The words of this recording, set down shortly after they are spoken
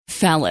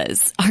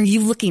Fellas, are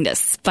you looking to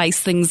spice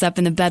things up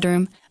in the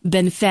bedroom?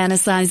 Been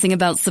fantasizing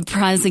about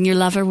surprising your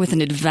lover with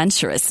an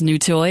adventurous new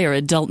toy or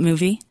adult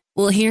movie?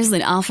 Well, here's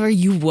an offer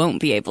you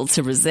won't be able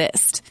to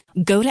resist.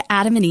 Go to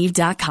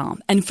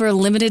adamandeve.com, and for a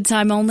limited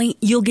time only,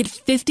 you'll get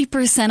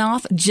 50%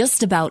 off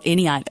just about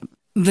any item.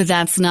 But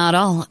that's not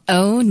all.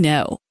 Oh,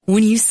 no.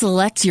 When you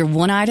select your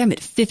one item at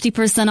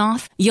 50%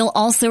 off, you'll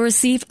also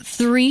receive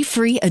 3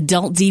 free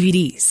adult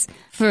DVDs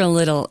for a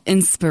little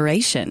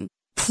inspiration.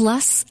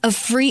 Plus, a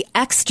free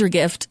extra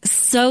gift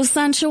so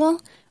sensual,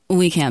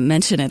 we can't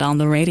mention it on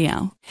the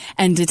radio.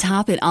 And to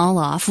top it all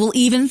off, we'll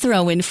even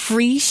throw in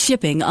free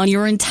shipping on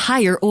your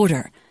entire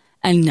order.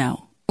 And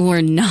no,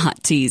 we're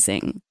not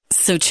teasing.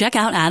 So check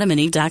out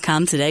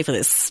adamandeve.com today for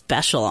this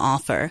special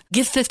offer.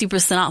 Get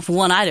 50% off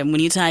one item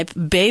when you type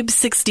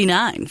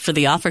BABE69 for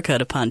the offer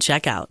code upon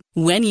checkout.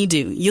 When you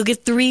do, you'll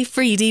get 3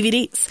 free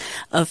DVDs,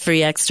 a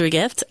free extra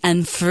gift,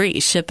 and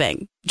free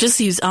shipping. Just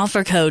use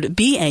offer code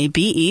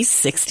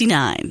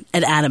BABE69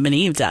 at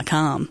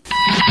adamandeve.com.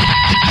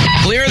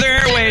 Clear the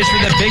airways for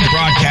the big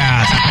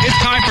broadcast. It's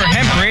time for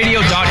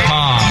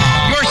hempradio.com,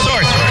 your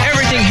source for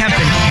everything hemp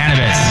and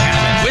cannabis.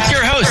 With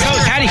your host,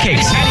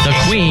 Paticakes, the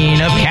queen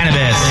of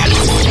cannabis.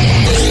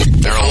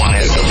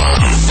 Marijuana is the bomb.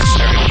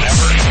 There has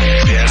never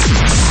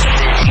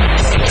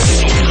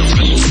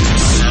been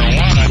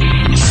marijuana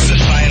as a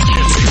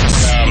scientific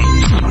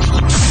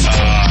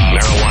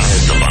marijuana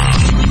is the bomb.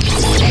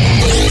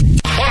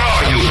 What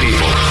are you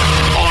people?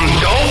 On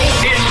dope?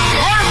 It's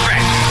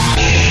perfect!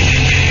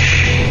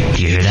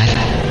 You hear that?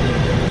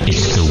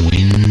 It's the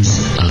winds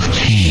of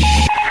change.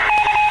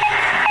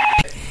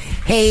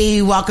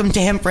 Hey, welcome to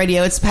Hemp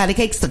Radio. It's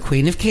Paticakes, the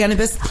queen of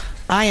cannabis.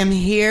 I am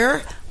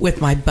here with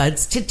my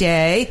buds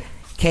today.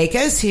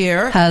 Keiko's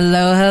here.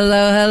 Hello,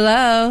 hello,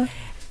 hello.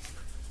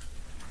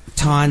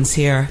 Ton's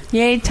here.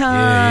 Yay,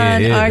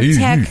 Ton, our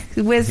tech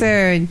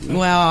wizard.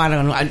 Well, I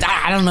don't know.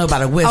 I don't know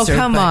about a wizard. Oh,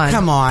 come on.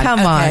 Come on.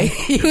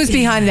 Who's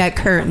behind that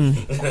curtain?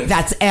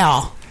 That's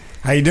Elle.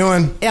 How you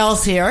doing?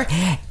 Elle's here.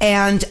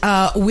 And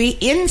we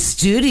in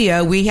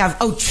studio, we have,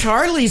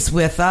 Charlie's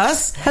with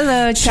us.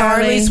 Hello,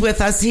 Charlie. Charlie's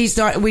with us.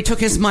 We took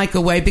his mic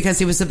away because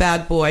he was a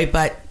bad boy,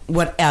 but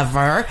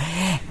whatever.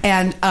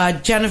 And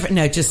Jennifer,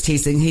 no, just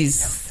teasing.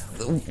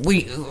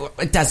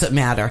 It doesn't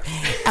matter.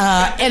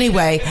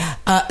 Anyway,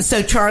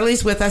 so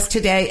Charlie's with us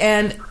today,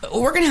 and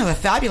we're going to have a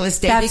fabulous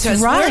day. That's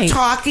because right. We're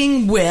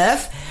talking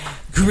with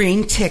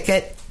Green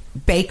Ticket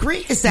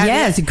Bakery. Is that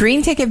yes, it?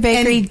 Green Ticket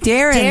Bakery. And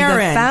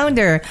Darren, the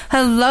founder.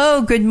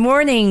 Hello, good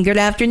morning, good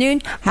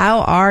afternoon.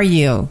 How are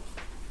you?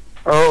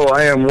 Oh,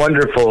 I am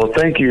wonderful.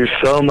 Thank you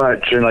so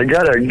much. And I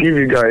got to give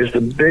you guys the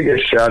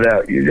biggest shout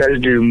out. You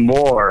guys do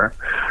more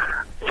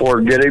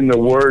for getting the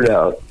word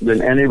out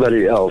than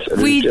anybody else.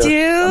 We just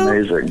do?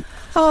 Amazing.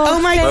 Oh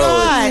my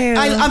God. You.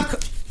 I'm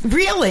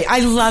really, I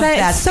love that.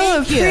 That's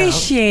so Thank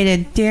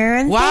appreciated,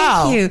 Darren.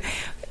 Wow. Thank you.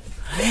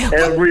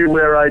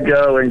 Everywhere I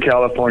go in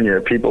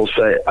California, people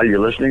say, are you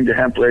listening to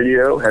Hemp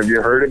Radio? Have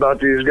you heard about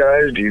these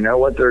guys? Do you know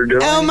what they're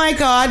doing? Oh my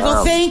God.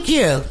 Well, thank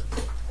you.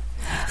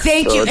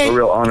 Thank you. It's a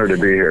real honor to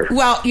be here.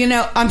 Well,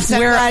 I'm so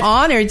We're glad.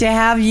 honored to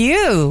have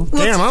you.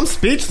 Damn, I'm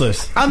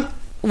speechless.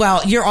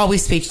 Well, you're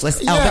always speechless,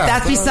 Elle, but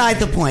that's beside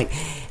the point.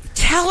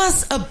 Tell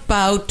us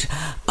about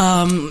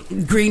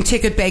Green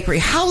Ticket Bakery.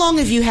 How long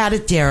have you had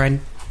it, Darren?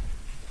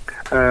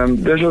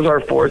 This is our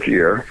 4th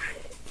year.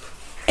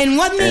 And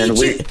what made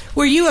you...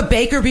 Were you a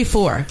baker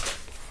before?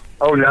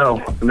 Oh, no.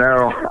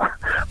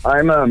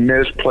 I'm a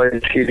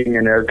misplaced heating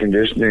and air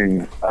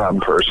conditioning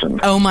person.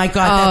 Oh, my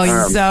God.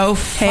 That's so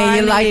funny. Hey,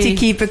 you like to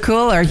keep it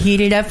cool or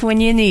heat it up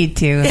when you need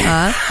to,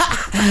 huh?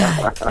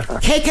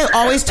 Keiko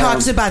always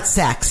talks about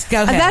sex.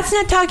 Go ahead. That's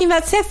not talking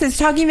about sex. It's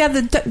talking about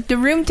the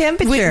room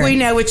temperature. We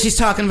know what she's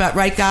talking about,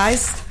 right,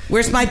 guys?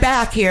 Where's my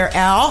back here,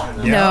 Elle?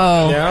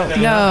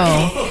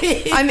 No.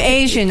 I'm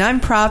Asian. I'm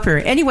proper.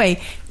 Anyway,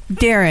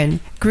 Darren,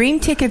 Green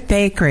Ticket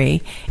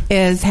Bakery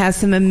has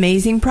some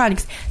amazing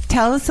products.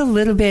 Tell us a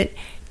little bit,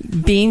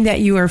 being that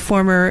you are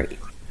former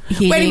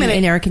heating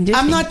and air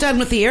conditioning. I'm not done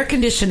with the air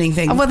conditioning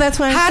thing. Oh, well, that's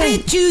what I'm saying.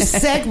 How did you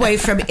segue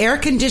from air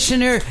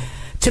conditioner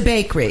to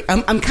bakery?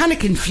 I'm kind of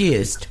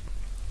confused.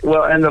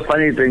 Well, and the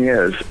funny thing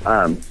is,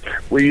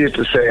 we used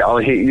to say, I'll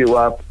heat you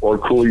up or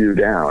cool you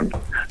down.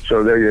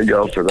 So there you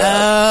go for that.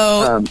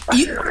 Oh,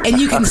 and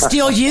you can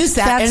still use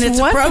that, and it's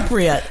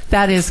appropriate.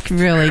 That is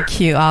really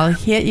cute. I'll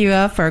hit you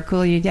up or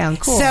cool you down.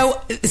 Cool.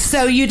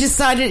 So you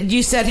decided,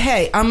 you said,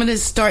 hey, I'm going to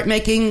start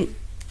making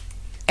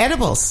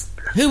edibles.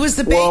 Who was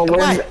the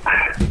baker?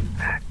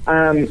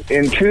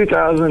 In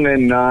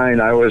 2009,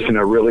 I was in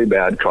a really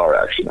bad car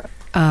accident.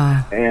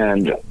 Oh.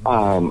 And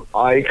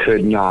I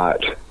could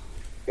not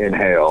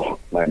inhale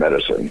my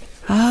medicine.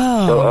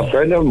 Oh. So a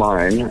friend of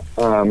mine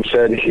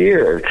said,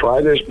 here,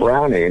 try this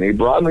brownie. And he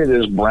brought me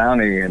this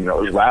brownie, and it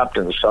was wrapped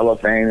in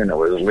cellophane, and it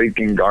was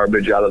leaking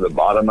garbage out of the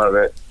bottom of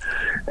it.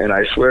 And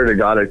I swear to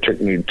God, it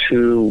took me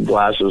 2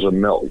 glasses of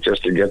milk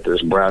just to get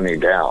this brownie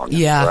down.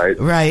 Yeah,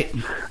 right.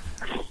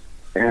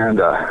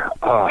 And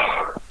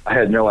I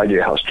had no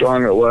idea how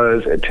strong it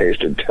was. It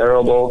tasted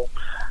terrible.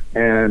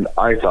 And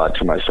I thought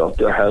to myself,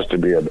 there has to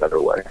be a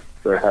better way.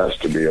 There has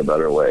to be a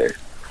better way.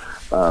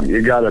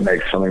 You got to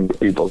make something that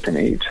people can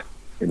eat,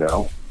 you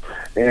know.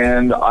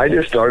 And I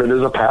just started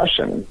as a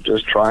passion,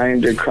 just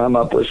trying to come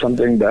up with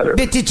something better.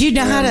 But did you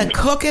know how to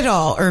cook at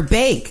all or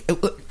bake?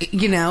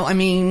 You know, I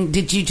mean,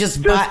 did you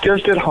just buy?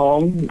 Just at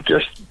home,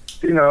 just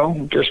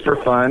for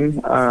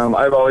fun.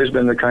 I've always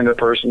been the kind of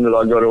person that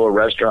I'll go to a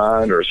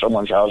restaurant or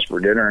someone's house for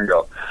dinner and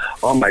go,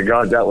 oh my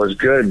God, that was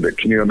good. But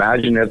can you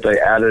imagine if they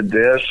added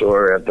this,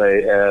 or if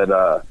they had,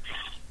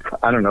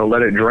 I don't know,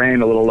 let it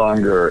drain a little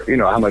longer, you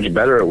know, how much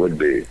better it would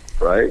be.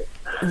 Right.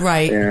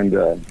 Right.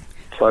 And,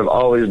 so I've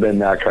always been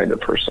that kind of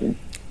person.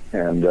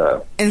 And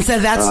so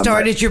that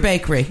started your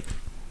bakery.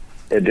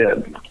 It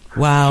did.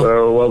 Wow.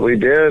 So what we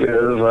did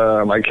is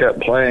I kept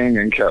playing,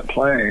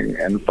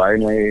 and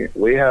finally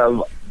we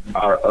have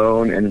our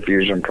own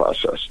infusion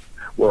process.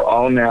 We're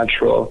all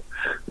natural.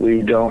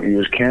 We don't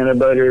use canna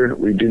butter.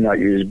 We do not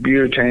use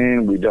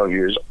butane. We don't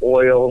use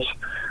oils.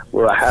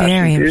 We're a hash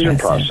infusion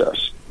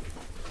process.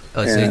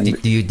 Oh, so do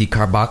you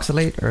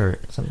decarboxylate or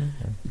something?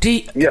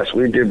 Yes,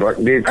 we do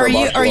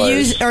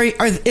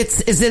decarboxylate.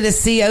 Is it a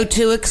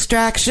CO2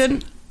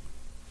 extraction?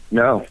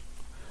 No,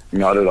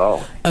 not at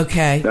all.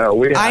 Okay.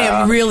 No, I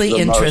am really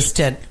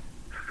interested.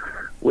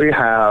 We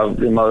have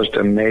the most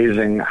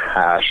amazing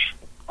hash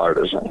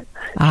artisan.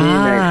 He makes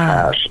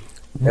hash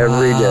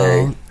every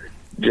day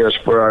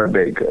just for our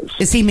baked goods.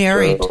 Is he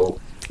married?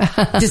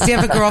 Does he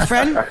have a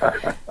girlfriend?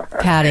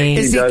 Patty.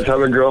 He does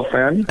have a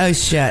girlfriend. Oh,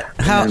 shit.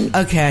 How?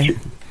 Okay.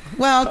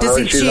 Well, does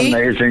he cheat? She's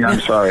amazing. I'm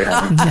sorry,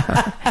 honey.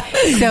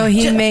 So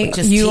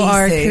you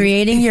are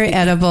creating your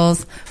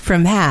edibles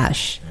from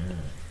hash.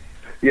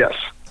 Yes.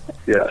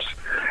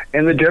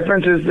 And the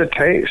difference is the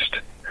taste.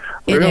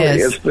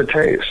 It's the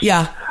taste.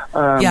 Yeah.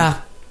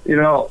 You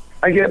know,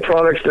 I get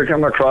products that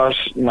come across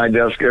my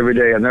desk every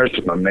day, and there's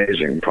some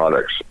amazing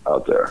products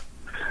out there.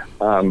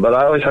 But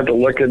I always have to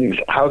look at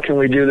how can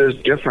we do this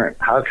different?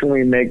 How can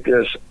we make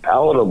this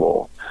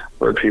palatable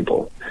for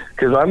people?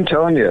 Because I'm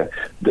telling you,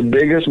 the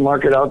biggest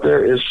market out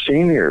there is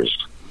seniors.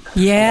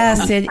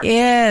 Yes, it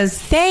is.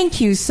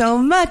 Thank you so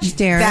much,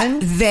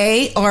 Darren.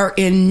 They are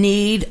in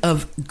need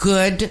of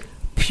good,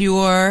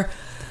 pure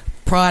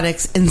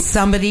products, and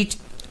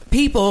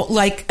people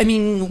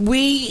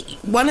we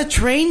want to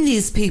train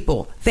these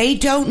people. They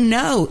don't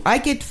know. I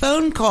get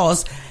phone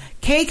calls.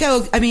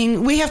 Keiko,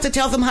 we have to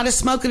tell them how to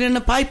smoke it in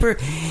a pipe, or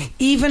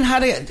even how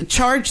to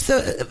charge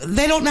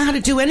they don't know how to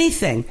do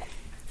anything.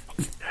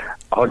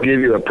 I'll give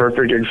you a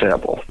perfect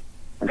example.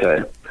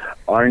 Okay.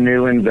 Our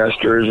new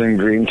investors in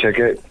Green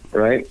Ticket,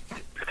 right,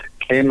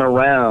 came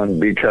around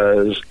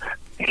because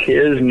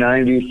his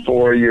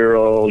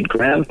 94-year-old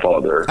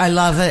grandfather, I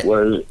love it,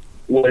 was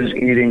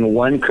eating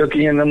one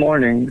cookie in the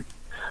morning,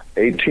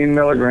 18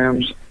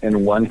 milligrams,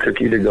 and one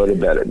cookie to go to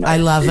bed at night. I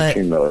love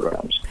 18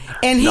 milligrams.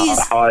 And he's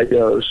a high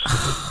dose.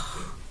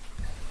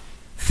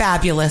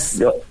 Fabulous.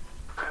 Yep.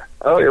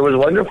 Oh, it was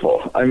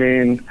wonderful.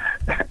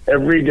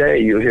 Every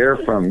day you hear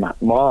from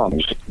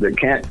moms that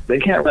can't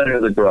run into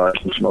the garage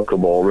and smoke a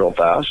bowl real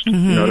fast.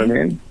 Mm-hmm. You know what I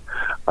mean?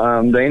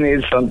 They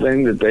need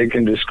something that they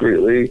can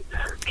discreetly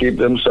keep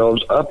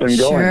themselves up and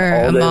going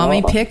all day a mommy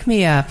long. Pick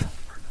me up.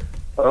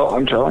 Oh,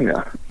 I'm telling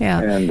you.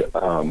 Yeah. And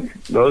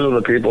those are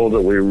the people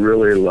that we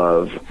really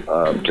love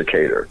to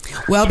cater.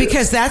 Well,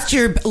 because that's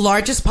your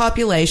largest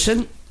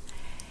population.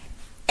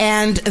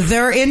 And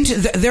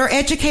they're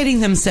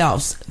educating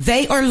themselves.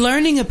 They are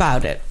learning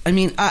about it.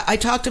 I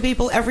talk to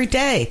people every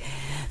day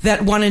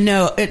that want to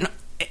know.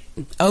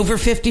 Over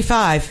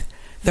 55,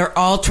 they're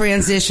all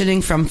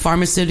transitioning from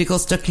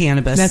pharmaceuticals to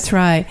cannabis. That's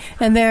right,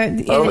 and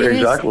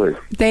exactly.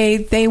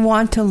 They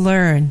want to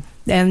learn,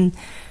 and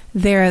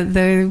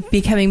they're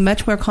becoming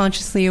much more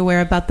consciously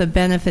aware about the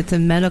benefits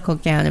of medical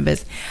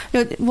cannabis.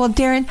 Well,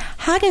 Darren,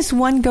 how does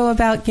one go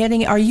about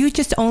getting? Are you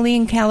just only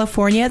in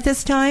California at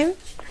this time?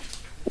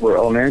 We're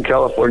only in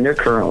California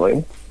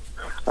currently.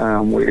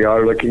 We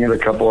are looking at a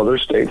couple other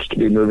states to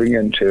be moving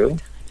into.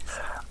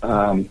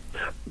 The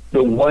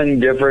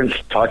one difference,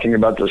 talking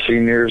about the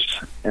seniors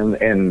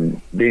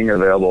and being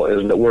available,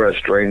 is that we're a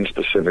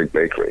strain-specific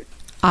bakery.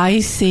 I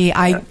see.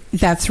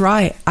 That's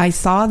right. I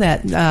saw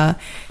that.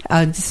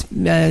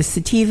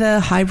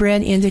 Sativa,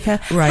 hybrid, indica.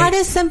 Right. How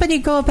does somebody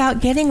go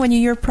about getting one of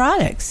your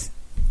products?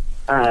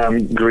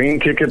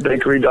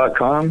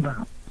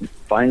 GreenTicketBakery.com.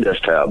 Find us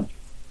tab.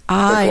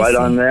 It's right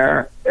on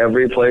there.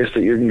 Every place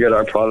that you can get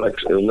our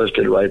products is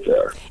listed right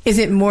there. Is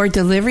it more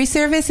delivery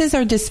services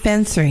or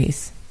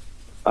dispensaries?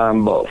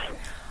 Both.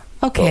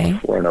 Okay.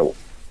 Both. We're in a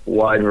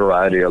wide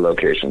variety of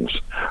locations.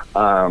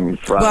 From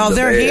the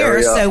they're Bay here,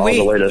 Area so all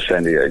the way to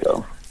San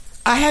Diego.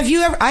 I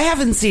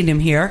haven't seen him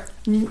here.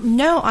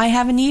 No, I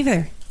haven't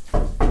either.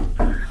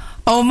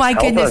 Oh my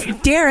goodness,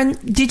 Darren!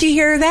 Did you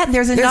hear that?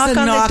 There's a knock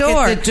on the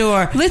door. At the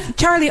door. Listen,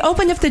 Charlie,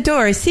 open up the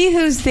door. See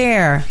who's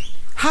there.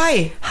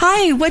 Hi.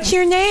 What's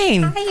your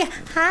name?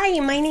 Hi.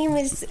 My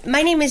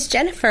name is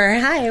Jennifer.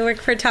 Hi. I work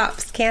for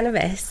Tops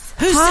Cannabis.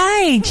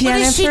 Hi, Jennifer.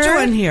 What is she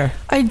doing here?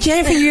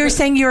 Jennifer, you're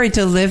saying you're a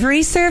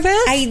delivery service?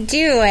 I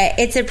do.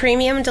 It's a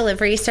premium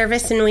delivery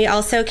service, and we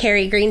also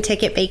carry Green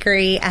Ticket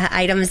Bakery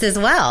items as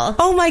well.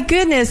 Oh, my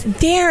goodness.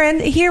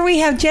 Darren, here we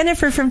have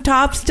Jennifer from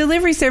Top's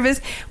Delivery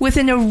Service with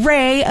an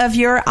array of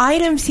your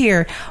items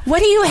here. What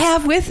do you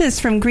have with us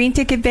from Green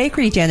Ticket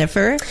Bakery,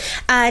 Jennifer?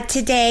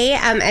 Today,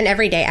 and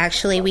every day,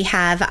 actually, we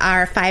have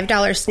our $5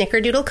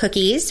 Snickerdoodle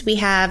cookies. We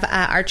have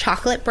our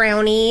chocolate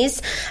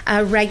brownies,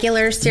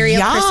 regular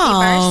cereal crispy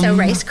bars, so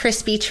Rice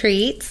Krispie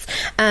treats,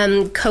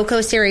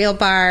 cocoa cereal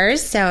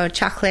bars, so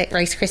chocolate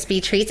Rice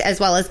Krispie treats, as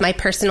well as my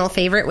personal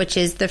favorite, which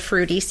is the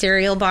fruity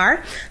cereal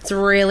bar. It's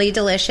really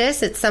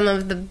delicious. It's some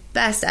of the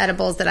best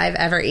edibles that I've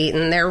ever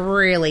eaten. They're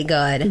really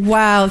good.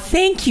 Wow.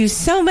 Thank you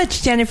so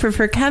much, Jennifer,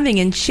 for coming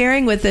and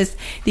sharing with us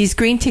these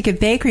Green Ticket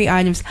Bakery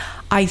items.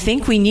 I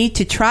think we need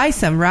to try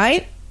some,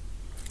 right?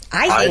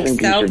 I think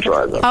so. You should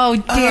try them.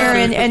 Oh,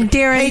 Darren,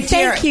 Hey,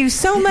 thank you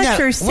so much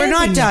for sending. We're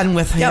not done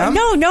with him.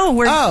 No,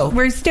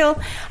 we're still.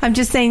 I'm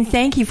just saying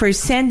thank you for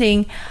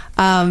sending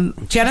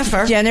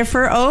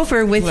Jennifer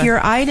over with your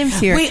items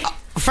here.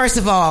 First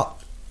of all,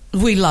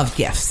 we love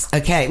gifts.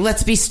 Okay,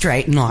 let's be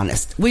straight and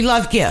honest. We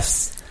love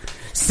gifts.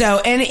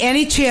 So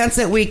any chance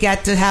that we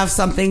get to have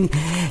something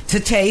to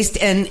taste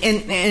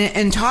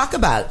and talk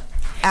about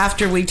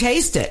after we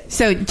taste it.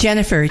 So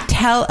Jennifer,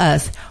 tell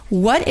us,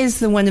 what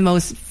is one of the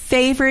most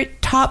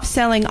favorite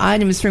top-selling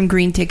items from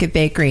Green Ticket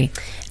Bakery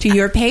to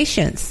your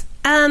patients?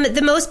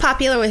 The most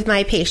popular with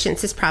my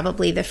patients is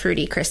probably the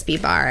Fruity Crispy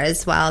Bar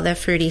as well. The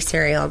Fruity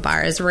Cereal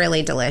Bar is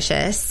really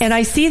delicious. And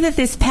I see that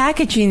this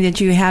packaging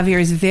that you have here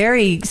is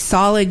very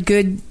solid,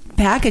 good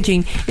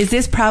packaging. Is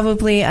this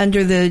probably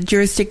under the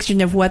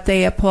jurisdiction of what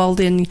they uphold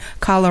in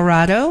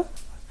Colorado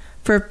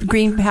for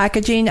green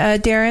packaging,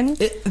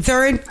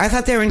 Darren? I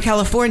thought they were in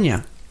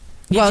California.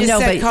 Well, no,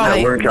 but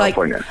we're in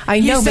California.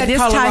 I know, but this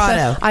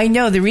Colorado. I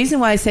know the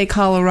reason why I say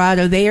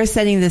Colorado, they are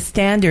setting the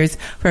standards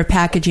for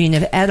packaging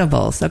of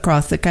edibles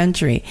across the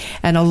country,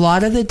 and a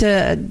lot of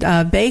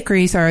the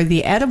bakeries or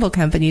the edible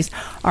companies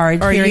are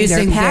adhering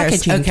their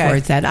packaging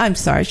towards that. I'm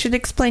sorry, I should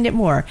explain it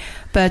more.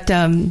 But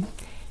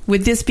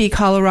would this be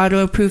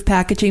Colorado approved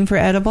packaging for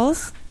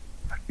edibles?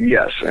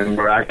 Yes, and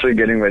we're actually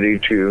getting ready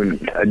to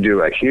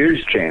do a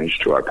huge change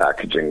to our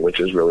packaging, which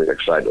is really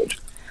excited.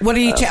 What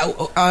do you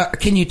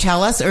can you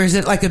tell us, or is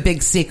it like a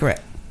big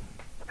secret?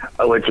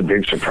 Oh, it's a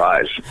big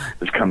surprise.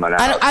 It's coming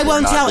out. I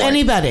won't tell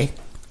anybody.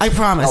 I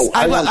promise. Oh,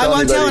 I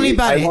won't tell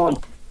anybody. I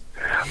won't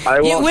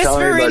tell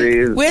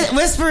anybody.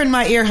 Whisper in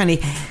my ear, honey.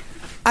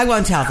 I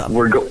won't tell them.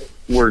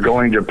 We're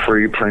going to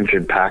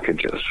pre-printed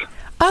packages.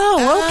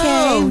 Oh,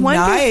 okay.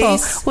 Wonderful.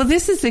 Nice. Well,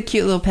 this is a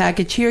cute little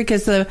package here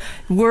because the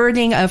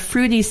wording of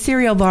Fruity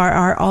Cereal Bar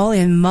are all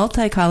in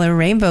multicolor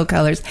rainbow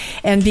colors.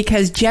 And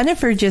because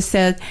Jennifer just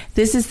said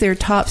this is their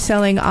top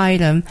selling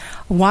item,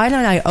 why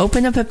don't I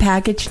open up a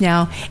package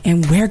now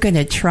and we're going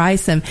to try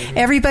some.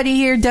 Everybody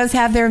here does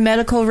have their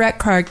medical rec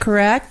card,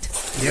 correct?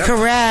 Yep.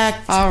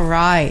 Correct. All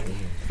right.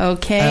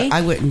 Okay.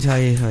 I wouldn't tell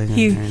you.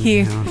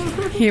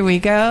 Here we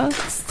go.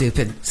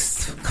 Stupid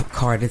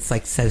card. It's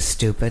like so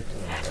stupid.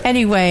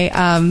 Anyway,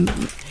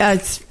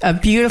 it's a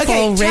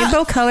beautiful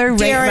rainbow color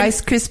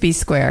Rice Krispie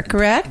square,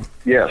 correct?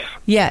 Yes.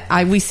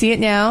 Yeah, we see it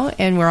now,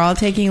 and we're all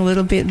taking a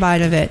little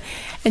bite of it.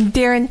 And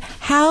Darren,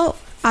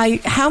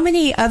 how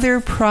many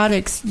other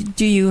products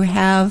do you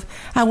have?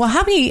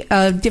 How many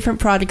different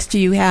products do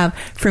you have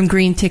from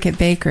Green Ticket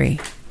Bakery?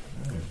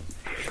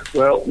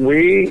 Well,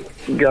 we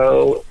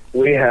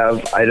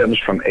have items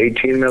from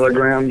 18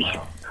 milligrams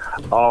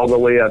all the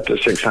way up to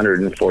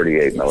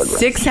 648 milligrams.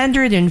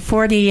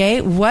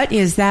 648? What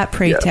is that,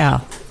 pray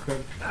tell?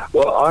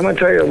 Well, I'm going to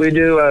tell you, we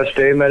do a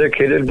stay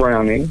medicated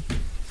brownie,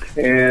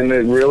 and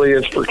it really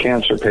is for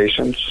cancer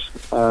patients.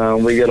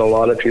 We get a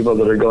lot of people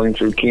that are going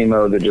through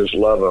chemo that just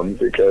love them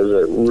because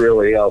it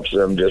really helps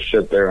them just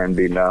sit there and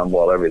be numb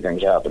while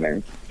everything's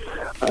happening.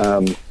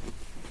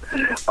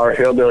 Our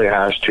hillbilly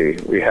hash tea.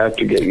 We have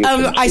to get you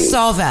some tea. I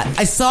saw that.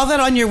 I saw that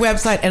on your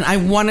website, and I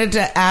wanted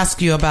to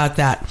ask you about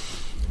that.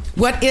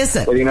 What is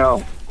it?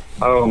 Well,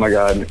 oh my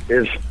God,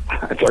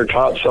 it's our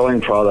top selling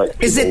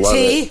product. Is it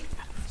tea?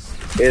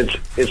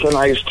 It's an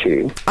iced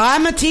tea.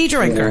 I'm a tea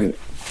drinker. And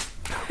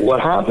what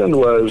happened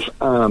was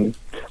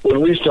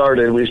when we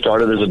started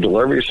as a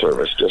delivery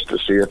service just to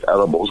see if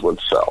edibles would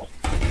sell,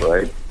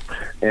 right,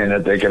 and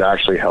that they could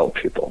actually help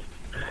people.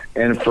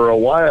 And for a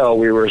while,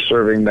 we were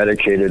serving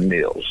medicated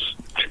meals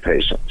to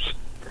patients.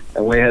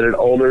 And we had an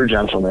older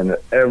gentleman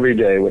that every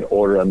day would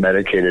order a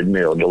medicated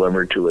meal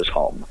delivered to his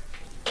home.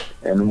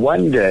 And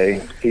one day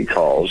he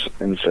calls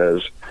and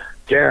says,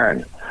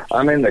 Darren,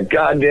 I'm in the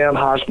goddamn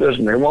hospice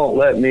and they won't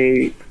let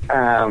me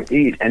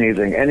eat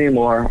anything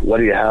anymore. What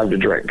do you have to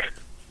drink?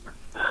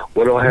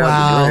 What do I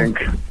have to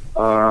drink?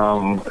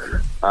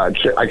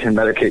 I can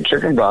medicate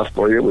chicken broth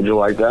for you. Would you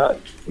like that?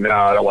 No,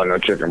 I don't want no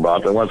chicken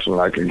broth. I want something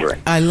I can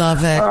drink. I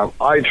love it.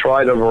 I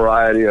tried a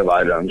variety of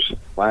items.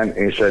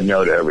 He said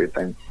no to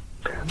everything.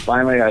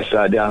 Finally, I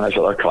sat down and I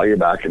said, I'll call you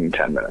back in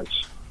 10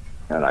 minutes.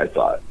 And I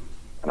thought,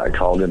 and I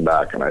called him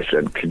back and I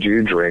said, could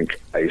you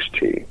drink iced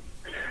tea?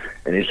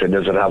 And he said,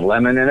 does it have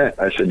lemon in it?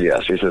 I said,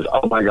 yes. He says,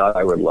 oh, my God,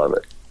 I would love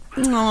it.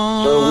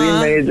 Aww. So we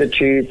made the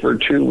tea for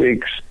 2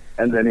 weeks,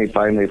 and then he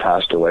finally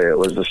passed away. It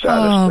was the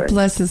saddest thing.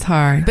 Bless his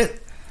heart. But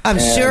I'm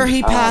sure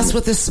he passed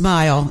with a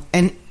smile,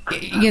 and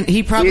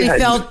he probably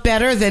felt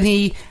better than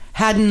he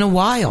had in a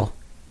while.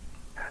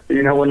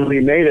 You know, when we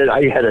made it,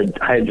 I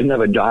didn't have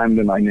a dime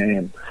to my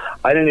name.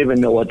 I didn't even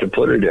know what to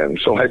put it in,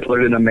 so I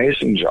put it in a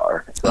mason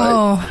jar. Right?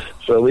 Oh.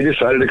 So we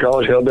decided to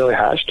call it Hillbilly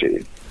Hash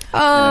Tea.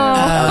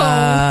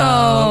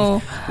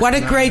 Oh, what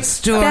a great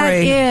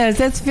story.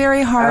 That's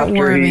very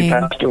heartwarming. After he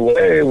passed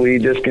away, we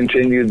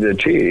discontinued the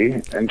tea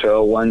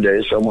until one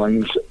day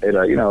someone at a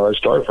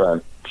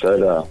storefront said,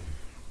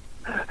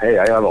 hey,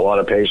 I have a lot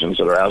of patients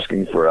that are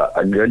asking for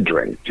a good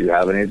drink. Do you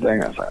have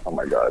anything? I thought, oh,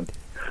 my God.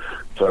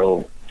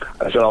 So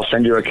I said, I'll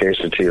send you a case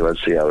of tea.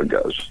 Let's see how it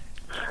goes.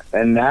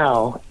 And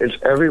now it's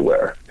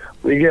everywhere.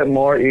 We get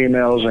more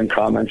emails and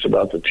comments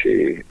about the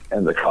tea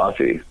and the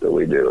coffee that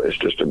we do. It's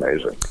just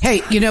amazing.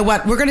 Hey, you know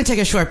what? We're going to take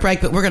a short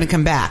break, but we're going to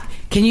come back.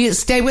 Can you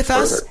stay with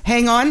us? Perfect.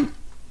 Hang on.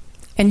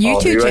 And you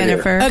too,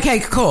 Jennifer. Okay,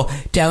 cool.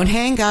 Don't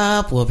hang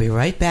up. We'll be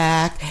right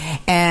back.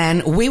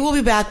 And we will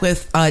be back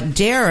with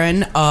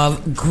Darren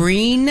of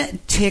Green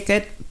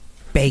Ticket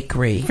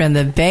Bakery. From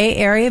the Bay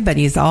Area, but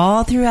he's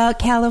all throughout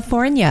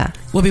California.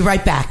 We'll be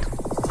right back.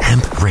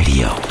 Hemp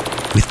Radio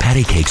with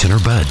Paticakes and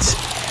her buds.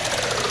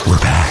 We're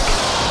back.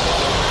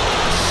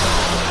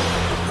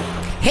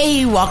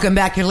 Hey, welcome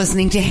back. You're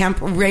listening to Hemp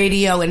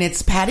Radio, and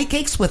it's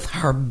Paticakes with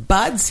her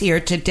buds here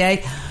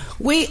today.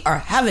 We are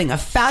having a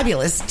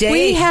fabulous day.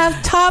 We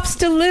have TOPS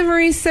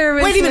delivery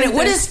service. Wait a minute.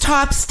 What does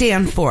TOPS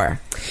stand for?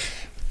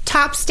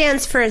 TOP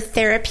stands for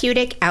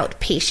Therapeutic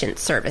Outpatient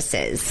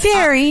Services.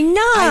 Very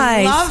nice.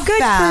 I love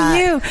Good that. for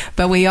you.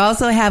 But we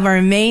also have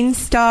our main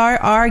star,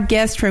 our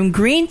guest from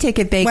Green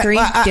Ticket Bakery,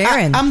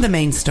 Darren. I'm the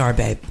main star,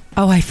 babe.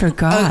 Oh, I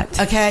forgot.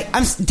 Okay,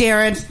 I'm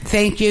Darren.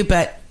 Thank you,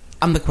 but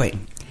I'm the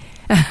queen.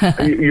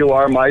 You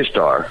are my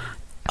star.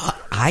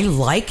 I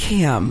like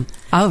him.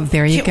 Oh,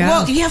 there you go.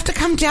 Well, you have to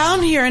come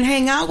down here and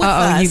hang out with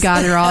us. Oh, you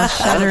got her all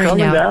shuddering I'm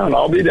coming now. down.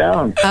 I'll be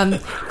down.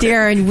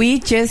 Darren, we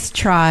just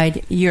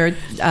tried your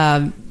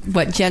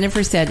what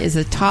Jennifer said is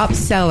a top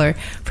seller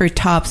for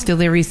TOPS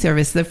delivery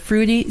service, the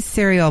fruity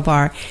cereal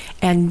bar,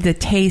 and the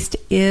taste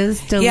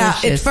is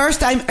delicious. Yeah, at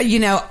first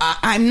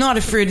I'm not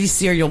a fruity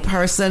cereal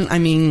person. I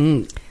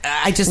mean,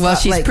 I just thought,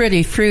 she's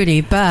pretty fruity,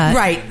 but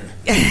right.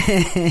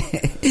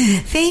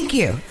 Thank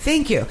you.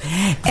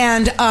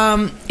 And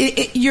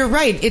you're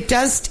right.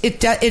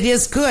 It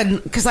is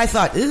good because I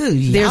thought, ooh,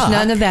 yeah. There's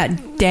none of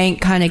that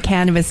dank kind of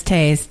cannabis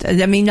taste.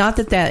 I mean, not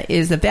that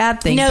is a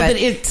bad thing. No, but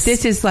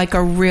this is like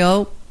a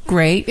real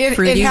great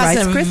fruity Rice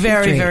Krispie treat. It has a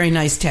very, very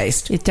nice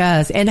taste. It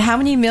does. And how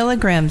many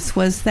milligrams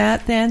was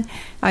that then?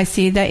 I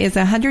see that is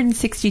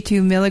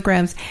 162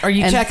 milligrams. Are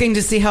you checking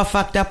to see how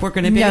fucked up we're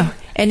going to be? No.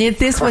 And if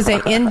this was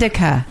an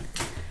indica.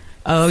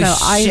 Oh, so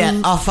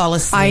shit. I'll fall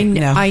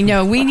asleep. I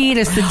know. We need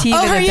a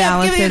sativa to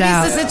balance it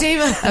out. Give me a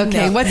sativa.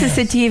 Okay, what's a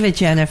sativa,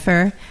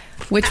 Jennifer?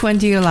 Which one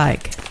do you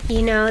like?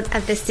 You know,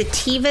 of the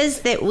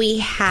sativas that we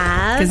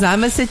have... Because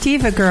I'm a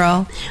sativa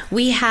girl.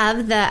 We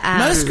have the...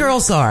 Most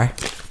girls are.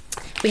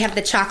 We have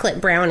the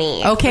chocolate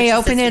brownie. Okay,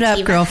 open it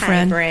up,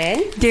 girlfriend.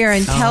 Hybrid.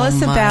 Darren, tell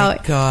us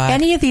about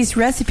any of these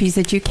recipes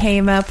that you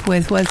came up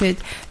with. Was it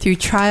through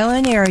trial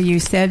and error, you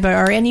said, but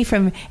are any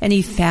from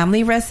any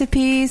family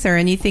recipes or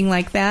anything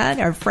like that,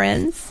 or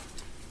friends?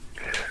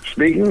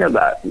 Speaking of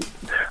that,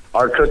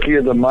 our cookie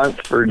of the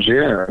month for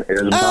June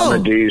is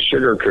Mama D's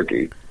sugar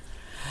cookie.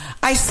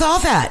 I saw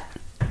that.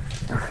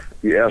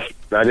 Yes,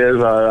 that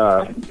is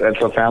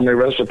that's a family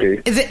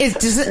recipe. Is it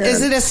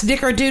a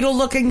snickerdoodle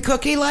looking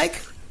cookie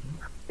like?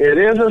 It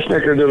is a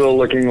snickerdoodle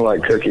looking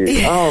like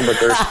cookie. Oh, but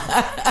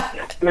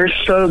they're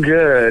so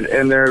good.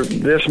 And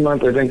this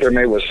month I think they're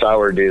made with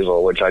sour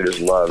diesel, which I just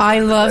love. I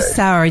love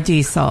sour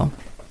diesel.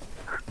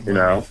 You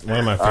know, one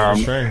of my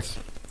favorite strains.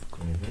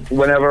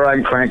 Whenever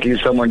I'm cranky,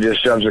 someone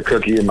just shoves a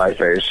cookie in my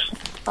face.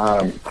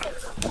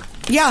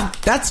 Yeah,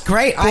 that's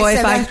great.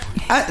 Boy,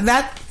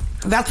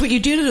 that's what you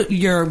do to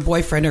your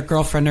boyfriend or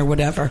girlfriend or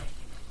whatever.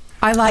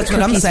 I like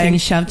cookies being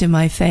shoved in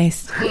my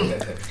face.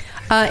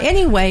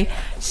 Anyway,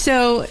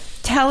 so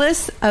tell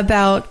us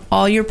about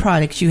all your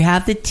products. You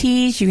have the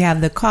teas, you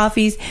have the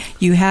coffees,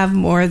 you have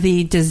more of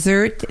the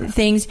dessert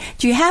things.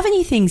 Do you have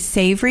anything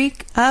savory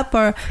up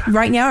or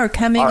right now or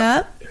coming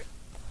up?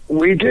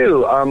 We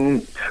do.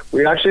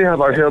 We actually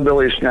have our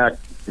hillbilly snack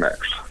mix.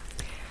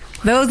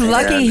 Those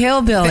lucky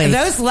hillbillies.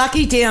 Those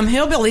lucky damn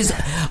hillbillies.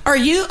 Are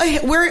you?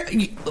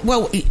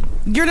 Well,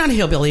 you're not a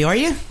hillbilly, are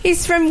you?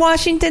 He's from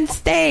Washington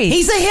State.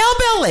 He's a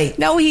hillbilly.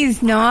 No,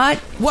 he's not.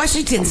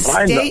 Washington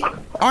State.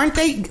 Aren't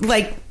they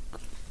like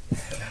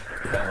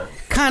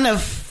kind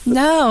of?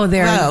 No,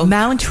 they're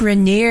Mount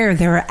Rainier.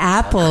 They're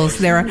apples.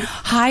 They're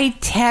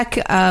high-tech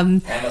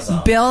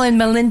Bill and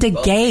Melinda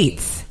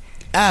Gates.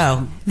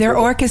 Oh. They're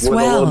Orcas With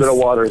Wells. a little bit of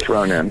water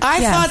thrown in. I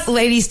thought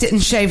ladies didn't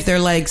shave their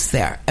legs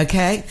there,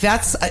 okay?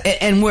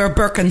 And wear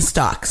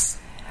Birkenstocks.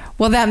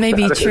 Well, that may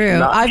be true.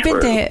 I've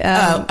been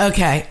to.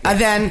 Okay.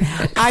 Then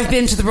I've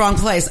been to the wrong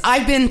place.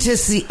 I've been to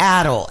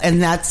Seattle,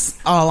 and that's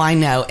all I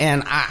know.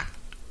 And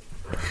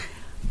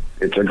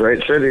it's a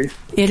great city.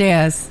 It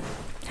is.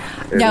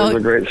 It is a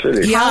great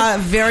city. Yeah,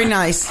 very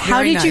nice.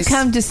 How did you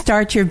come to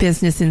start your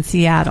business in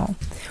Seattle?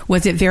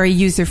 Was it very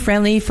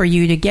user-friendly for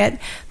you to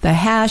get the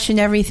hash and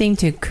everything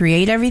to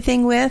create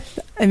everything with?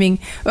 I mean,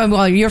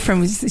 well, you're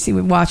from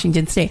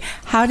Washington State.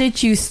 How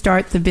did you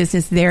start the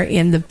business there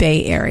in the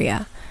Bay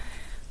Area?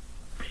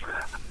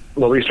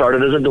 Well, we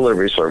started as a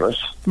delivery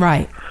service.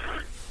 Right.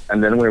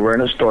 And then we were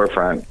in a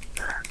storefront.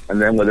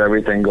 And then with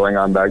everything going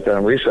on back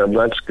then, we said,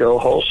 let's go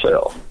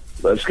wholesale.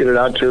 Let's get it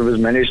out to as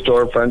many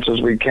storefronts as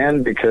we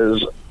can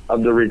because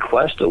of the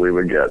requests that we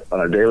would get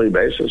on a daily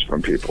basis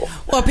from people.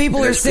 Well,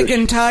 people are sick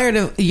and tired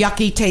of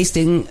yucky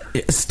tasting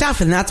stuff,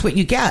 and that's what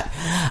you get.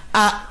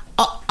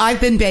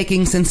 I've been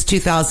baking since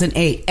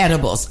 2008,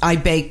 edibles. I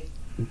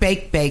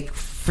bake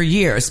for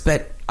years,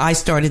 but I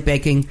started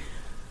baking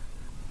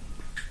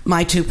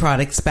my 2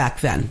 products back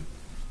then.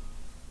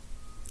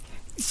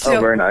 So,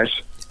 very nice.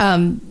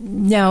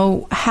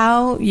 Now,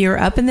 how you're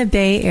up in the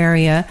Bay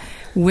Area,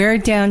 we're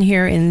down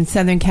here in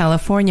Southern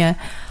California.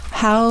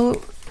 How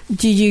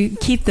do you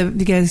keep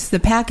because the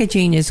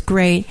packaging is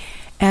great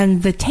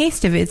and the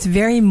taste of it's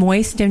very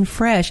moist and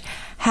fresh.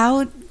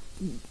 How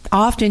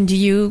often do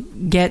you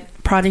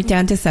get product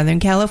down to Southern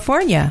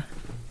California?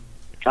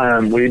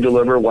 We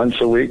deliver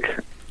once a week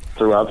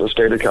throughout the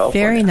state of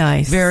California. Very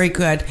nice. Very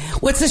good.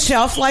 What's the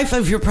shelf life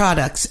of your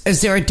products?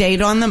 Is there a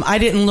date on them? I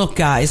didn't look,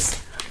 guys.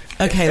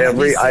 Okay.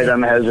 Every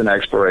item has an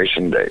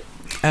expiration date.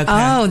 Okay.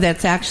 Oh,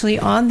 that's actually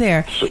on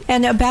there.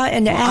 And about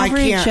an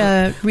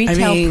average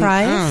retail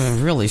price?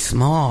 Really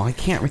small. I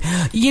can't.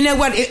 You know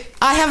what?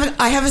 I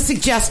have a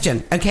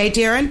suggestion. Okay,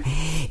 Darren.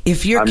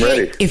 If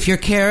you're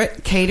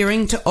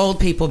catering to old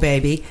people,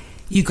 baby,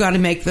 you got to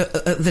make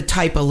the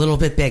type a little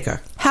bit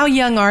bigger. How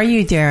young are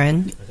you,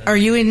 Darren? Are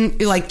you in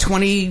like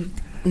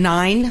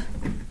 29,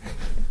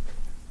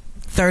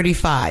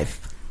 35?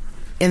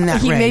 In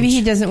that range. Maybe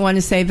he doesn't want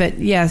to say, but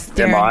yes,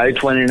 Darren. Am I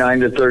 29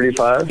 to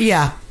 35?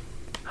 Yeah.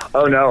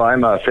 Oh, no,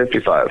 I'm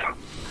 55.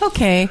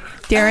 Okay.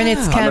 Darren,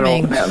 it's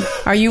coming. I'm an old man.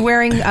 Are you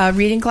wearing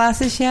reading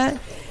glasses yet?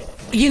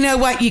 You know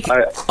what?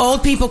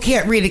 Old people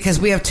can't read it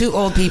because we have 2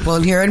 old people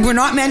in here, and we're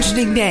not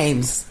mentioning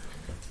names.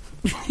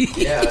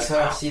 Yeah, that's how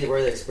I see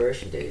where the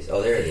expiration date is.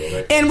 Oh, there it is.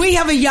 Right there. And we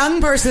have a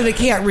young person that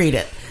can't read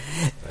it.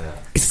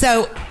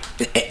 So,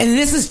 and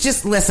this is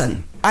just,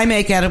 listen, I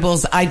make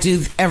edibles. I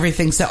do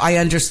everything, so I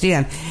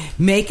understand.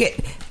 Make it,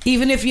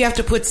 even if you have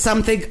to put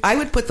something, I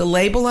would put the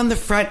label on the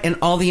front and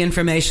all the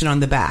information on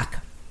the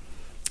back.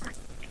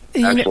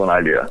 Excellent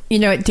idea. You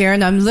know what,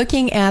 Darren, I'm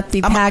looking at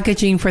the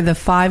packaging for the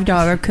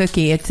 $5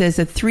 cookie. It says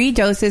 3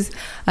 doses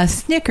of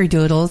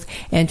snickerdoodles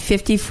and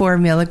 54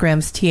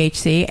 milligrams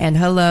THC. And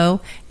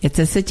hello, it's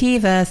a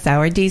sativa,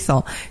 sour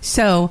diesel.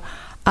 So,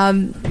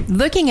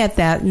 looking at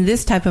that and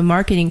this type of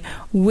marketing,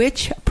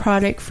 which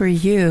product for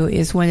you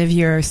is one of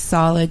your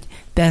solid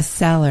best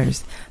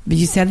sellers? But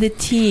you said the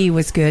tea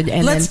was good,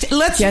 and let's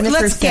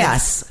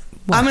guess.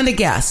 What? I'm going to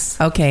guess.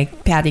 Okay,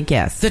 Patty,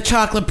 guess. The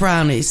chocolate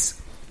brownies.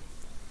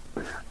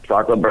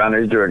 Chocolate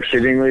brownies do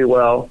exceedingly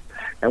well,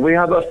 and we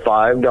have a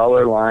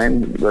 $5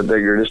 line that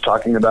you're just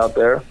talking about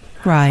there,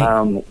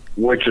 right?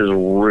 Which is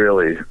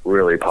really,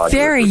 really popular.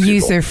 Very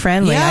user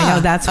friendly. Yeah. I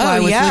know that's why I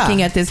was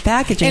looking at this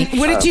packaging. And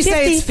what did you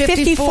say? It's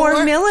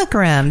 54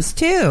 milligrams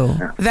too.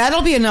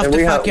 That'll be enough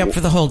to fuck you up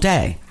for the whole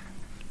day.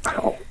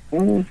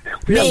 We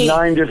have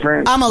 9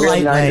 different. I'm a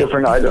lightweight. 9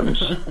 different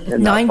items.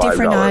 In 9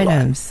 different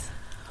items.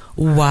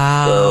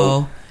 Wow.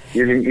 So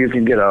you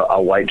can get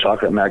a white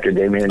chocolate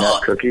macadamia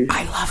nut cookie.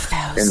 I love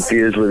those.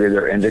 Infused with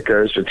either indica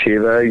or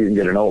sativa. You can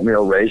get an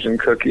oatmeal raisin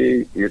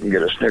cookie. You can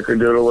get a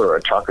snickerdoodle or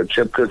a chocolate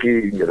chip cookie.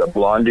 You can get a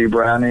blondie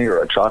brownie or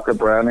a chocolate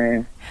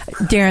brownie.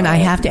 Darren, I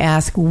have to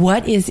ask,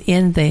 what is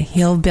in the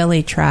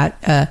hillbilly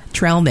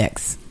trail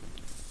mix?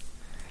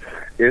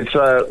 It's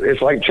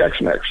like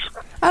Chex Mix.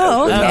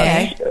 Oh,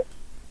 okay.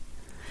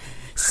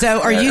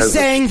 So are you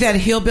saying that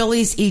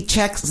hillbillies eat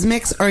Chex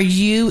Mix? Are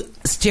you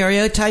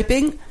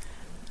stereotyping?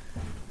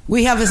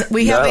 We have a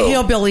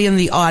hillbilly in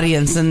the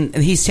audience, and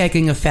he's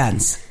taking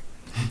offense.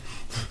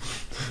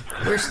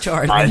 Where's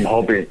Charlie?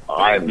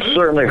 I'm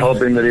certainly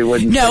hoping that he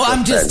wouldn't. No,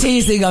 I'm just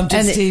teasing.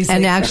 Teasing.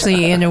 And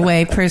actually, in a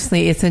way,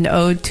 personally, it's an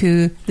ode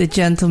to the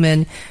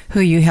gentleman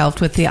who you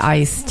helped with the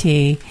iced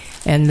tea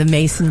and the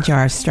mason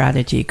jar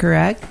strategy,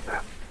 correct?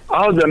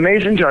 Oh, the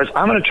mason jars.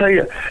 I'm going to tell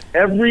you,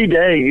 every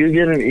day you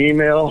get an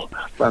email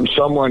from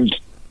someone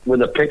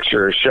with a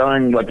picture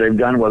showing what they've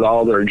done with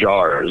all their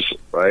jars,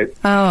 right?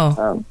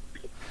 Oh.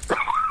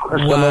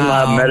 Some of them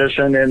have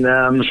medicine in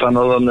them. Some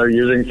of them they're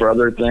using for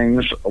other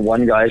things.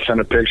 One guy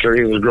sent a picture.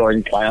 He was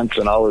growing plants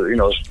and all, in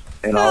all those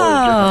different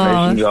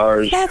mason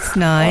jars. That's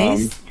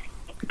nice.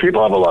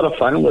 People have a lot of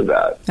fun with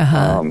that.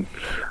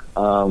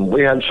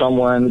 We had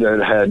someone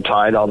that had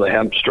tied all the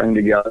hemp string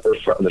together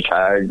from the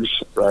tags,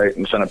 right,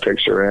 and sent a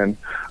picture in.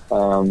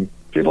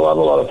 People have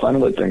a lot of fun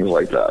with things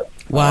like that.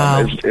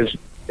 Wow. It's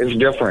it's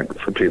different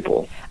for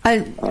people.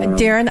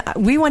 Darren,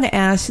 we want to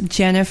ask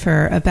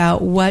Jennifer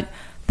about what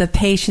the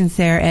patients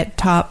there at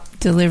Top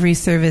Delivery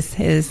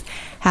Services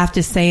have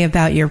to say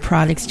about your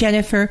products.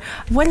 Jennifer,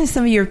 what do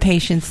some of your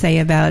patients say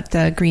about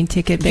Green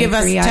Ticket Bakery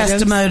items? Give us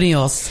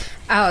testimonials.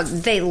 Oh,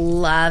 they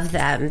love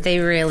them. They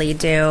really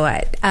do.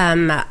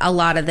 A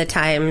lot of the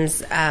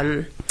times,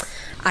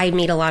 I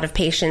meet a lot of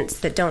patients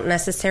that don't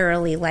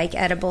necessarily like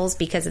edibles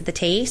because of the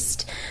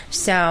taste.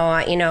 So,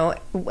 you know,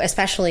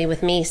 especially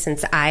with me,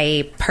 since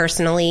I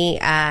personally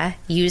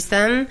use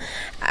them,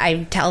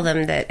 I tell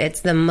them that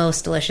it's the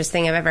most delicious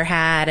thing I've ever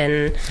had.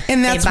 And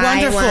that's they buy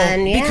wonderful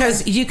one,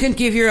 because you can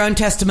give your own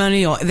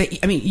testimonial.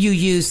 I mean, you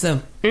use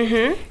them.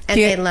 Mm-hmm. And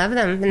they love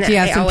them. And do you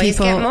have they some always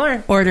people get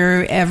more.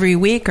 Order every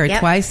week or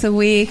twice a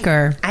week?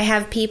 Or I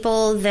have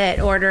people that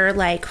order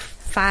like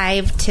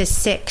 5 to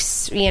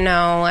 6, you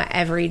know,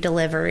 every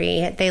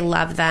delivery. They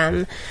love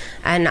them.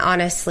 And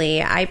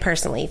honestly, I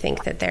personally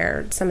think that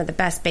they're some of the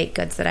best baked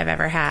goods that I've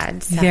ever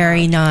had. So.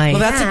 Very nice.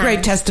 Well, that's a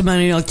great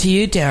testimonial to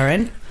you,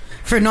 Darren,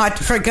 for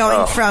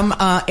going from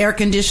air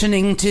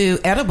conditioning to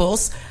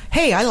edibles.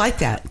 Hey, I like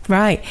that.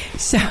 Right.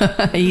 So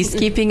he's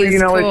keeping his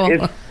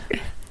cool.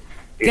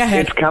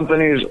 It's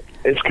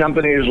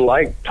companies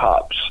like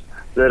Tops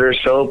that are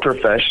so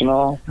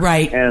professional,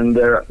 right? And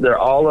they're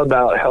all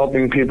about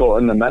helping people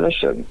in the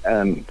medicine.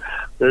 And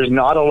there's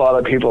not a lot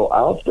of people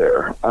out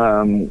there.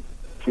 When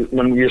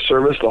you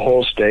service the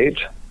whole state,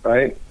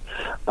 right?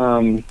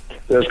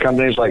 There's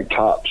companies like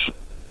Tops,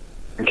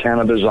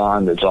 Cannabis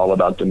that's all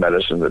about the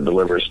medicine that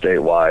delivers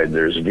statewide.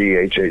 There's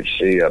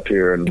VHHC up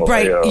here in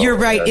Vallejo. Right, you're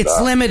right.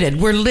 It's limited.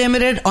 We're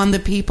limited on the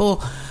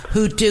people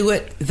who do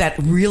it that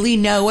really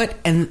know it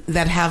and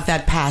that have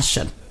that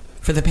passion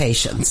for the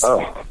patients.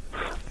 Oh.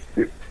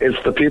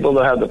 It's the people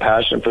that have the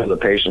passion for the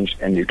patients,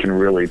 and you can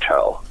really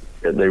tell.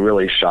 They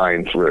really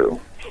shine through.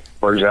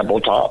 For example,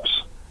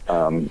 Tops.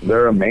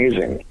 They're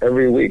amazing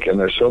every week, and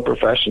they're so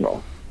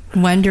professional.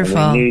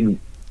 Wonderful.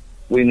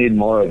 We need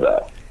more of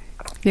that.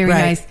 Very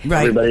nice.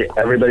 Right.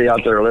 Everybody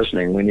out there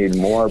listening, we need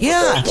more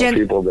professional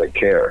people that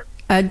care.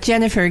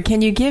 Jennifer,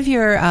 can you give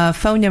your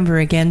phone number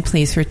again,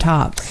 please, for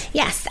Tops?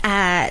 Yes,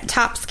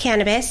 Tops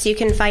Cannabis. You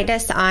can find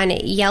us on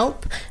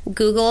Yelp,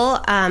 Google,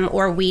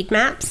 or Weed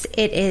Maps.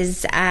 It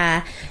is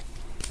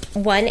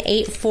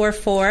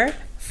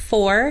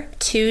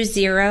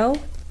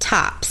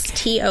 1-844-420-TOPS,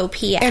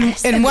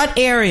 TOPS. And what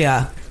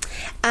area?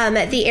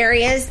 The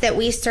areas that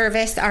we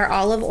service are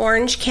all of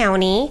Orange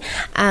County,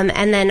 and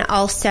then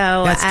also...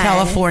 That's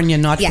California,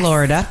 not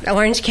Florida.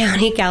 Orange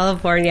County,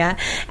 California,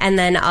 and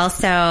then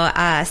also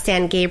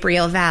San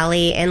Gabriel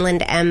Valley,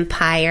 Inland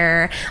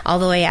Empire, all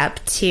the way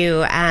up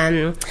to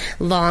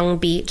Long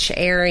Beach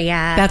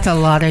area. That's a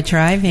lot of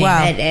driving.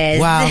 Wow. It is.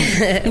 Wow.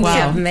 We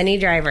have many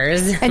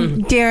drivers.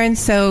 And Darren,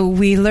 so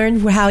we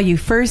learned how you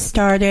first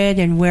started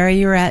and where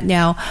you're at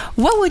now.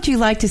 What would you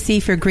like to see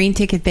for Green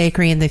Ticket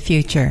Bakery in the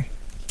future?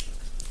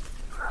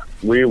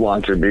 We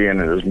want to be in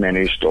as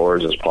many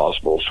stores as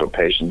possible so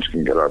patients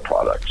can get our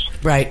products.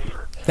 Right.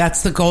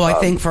 That's the goal, I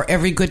think, for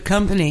every good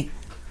company.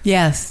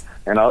 Yes.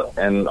 And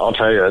I'll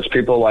tell you, it's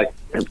people like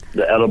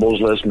the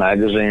Edibles List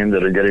magazine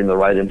that are getting the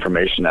right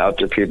information out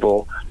to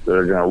people that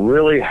are going to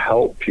really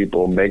help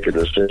people make a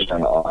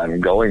decision on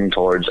going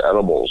towards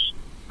edibles.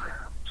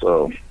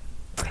 So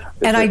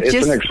it's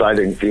an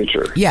exciting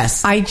future.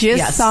 Yes. I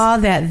just saw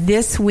that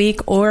this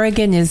week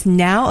Oregon is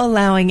now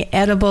allowing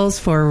edibles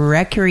for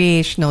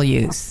recreational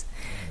use.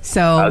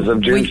 So as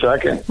of June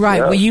 2nd. Right.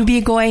 Yes. Will you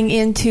be going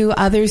into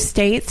other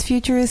states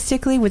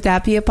futuristically? Would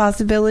that be a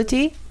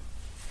possibility?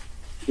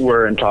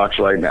 We're in talks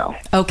right now.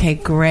 Okay,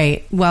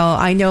 great. Well,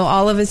 I know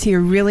all of us here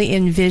really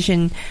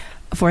envision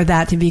for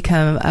that to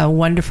become a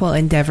wonderful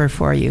endeavor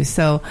for you.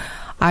 So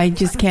I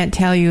just can't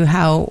tell you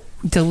how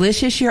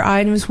delicious your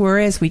items were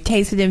as we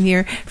tasted them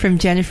here from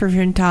Jennifer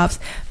from Tops,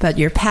 but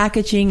your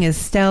packaging is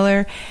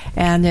stellar,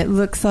 and it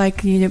looks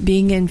like, you know,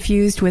 being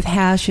infused with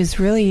hash is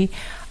really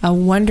a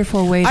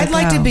wonderful way to go. I'd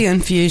like to be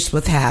infused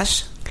with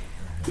hash.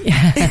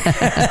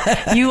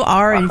 You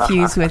are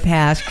infused with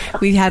hash.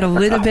 We had a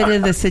little bit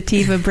of the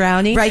sativa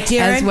brownie, right,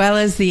 Darren? As well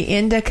as the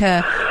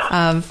indica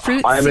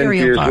fruit I'm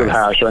cereal infused bars. with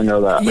hash. I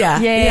know that. Yeah.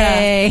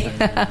 Yay!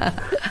 Yeah.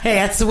 Hey,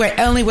 that's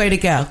the only way to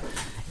go.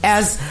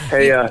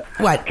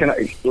 What can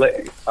I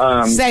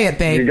say it,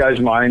 babe? Do you guys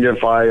mind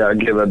if I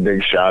give a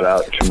big shout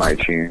out to my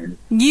team?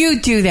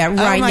 You do that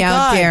right now,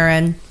 God.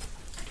 Darren.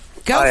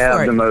 I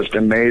have the most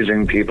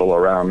amazing people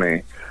around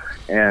me,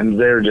 and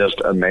they're just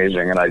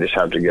amazing, and I just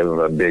have to give them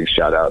a big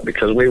shout out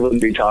because we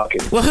wouldn't be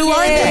talking. Well, who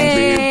are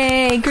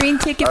they? Hey, Green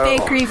Ticket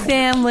Bakery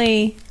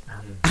family.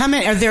 How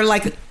many are there?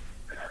 Like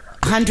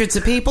hundreds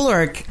of people,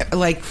 or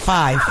like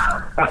 5?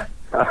 Like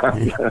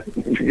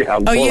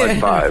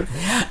 5.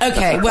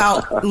 Okay,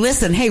 well,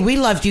 listen, hey, we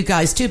loved you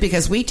guys too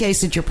because we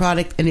tasted your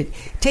product and it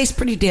tastes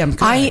pretty damn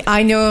good.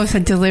 I know of a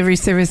delivery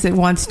service that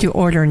wants to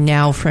order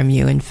now from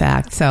you, in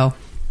fact, so.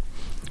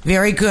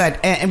 Very good.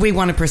 And we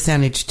want a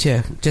percentage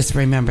too. Just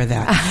remember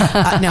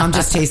that. No, I'm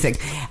just teasing.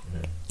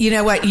 You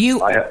know what?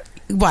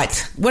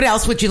 What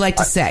else would you like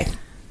to say?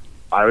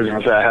 I was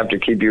going to say I have to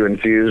keep you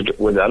infused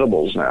with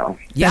edibles now.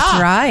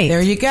 That's right.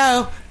 There you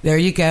go. There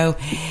you go.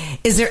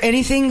 Is there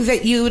anything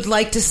that you would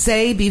like to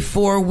say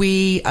before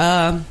we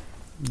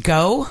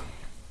go?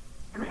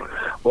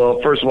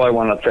 Well, first of all, I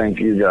want to thank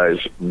you guys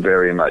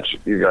very much.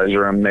 You guys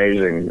are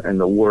amazing, and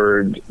the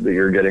word that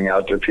you're getting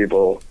out to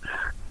people,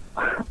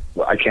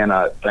 I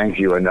cannot thank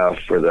you enough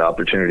for the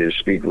opportunity to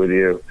speak with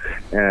you.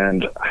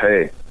 And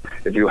hey,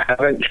 if you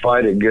haven't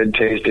tried a good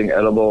tasting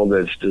edible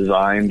that's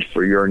designed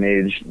for your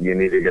needs, you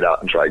need to get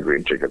out and try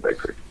Green Ticket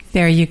Bakery.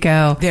 There you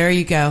go. There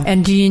you go.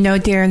 And do you know,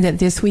 Darren, that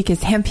this week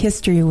is Hemp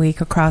History Week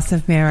across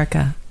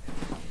America?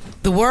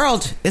 The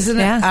world, isn't it?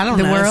 Yeah, I don't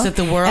know. Is it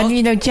the world? And,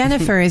 you know,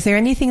 Jennifer, is there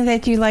anything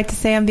that you'd like to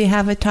say on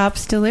behalf of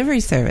Tops Delivery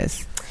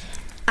Service?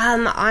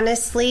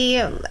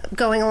 Honestly,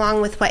 going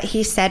along with what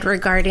he said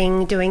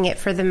regarding doing it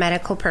for the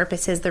medical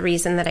purposes, the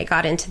reason that I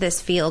got into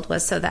this field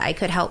was so that I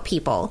could help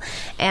people.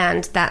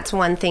 And that's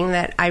one thing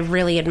that I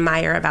really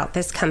admire about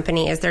this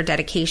company is their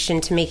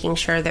dedication to making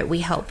sure that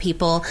we help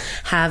people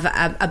have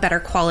a better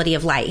quality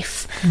of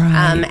life.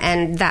 Right.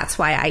 And that's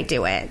why I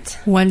do it.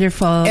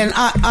 Wonderful. And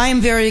I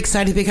am very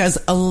excited because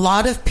a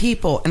lot of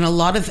people and a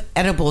lot of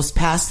edibles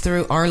pass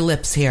through our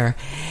lips here.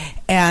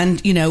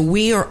 And, you know,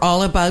 we are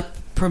all about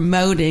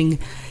promoting,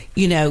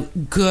 you know,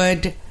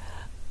 good,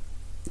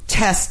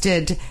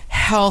 tested,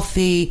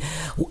 healthy,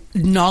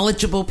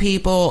 knowledgeable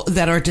people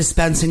that are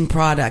dispensing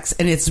products.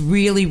 And it's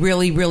really,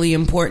 really, really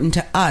important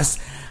to us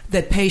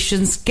that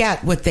patients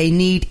get what they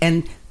need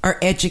and are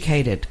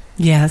educated.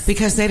 Yes.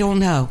 Because they don't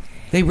know.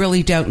 They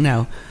really don't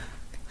know.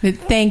 But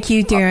thank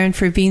you, Darren,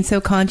 for being so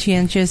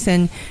conscientious.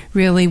 And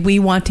really, we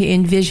want to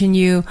envision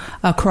you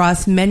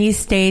across many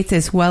states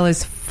as well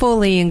as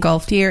fully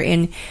engulfed here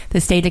in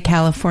the state of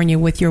California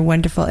with your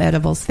wonderful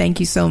edibles. Thank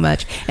you so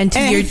much. And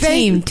to your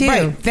team, too.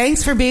 Right.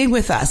 Thanks for being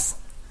with us.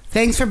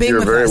 Thanks for being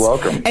with us. You're very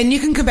welcome. And you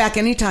can come back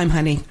anytime,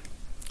 honey.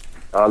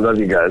 I love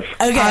you guys.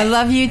 Okay. I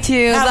love you,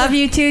 too. Love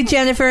you, too,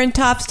 Jennifer and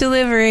Tops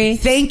Delivery.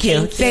 Thank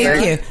you.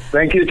 Thank you.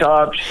 Thank you,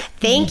 Tops.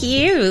 Thank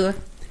you.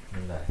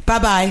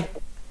 Bye-bye.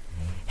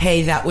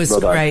 Hey, that was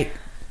Bye-bye. great.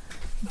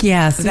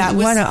 Yes, That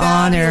was what an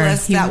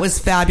fabulous. honor. That was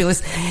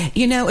fabulous.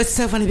 You know, it's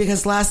so funny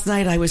because last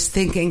night I was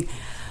thinking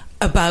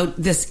about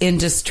this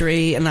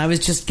industry and I was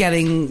just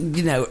getting,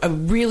 you know,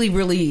 really,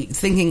 really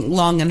thinking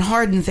long and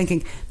hard and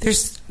thinking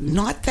there's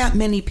not that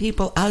many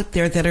people out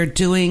there that are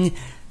doing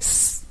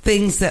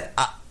things that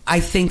I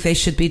think they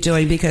should be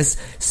doing because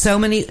so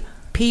many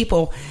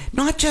people,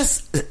 not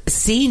just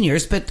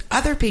seniors, but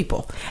other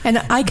people, and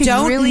I could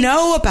don't really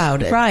know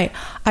about it. Right.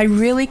 I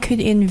really could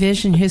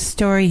envision his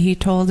story he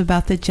told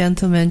about the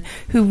gentleman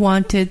who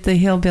wanted the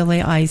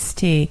hillbilly iced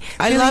tea.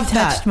 I really love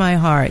that. touched my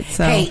heart.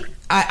 So. Hey,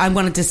 I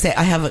wanted to say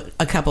I have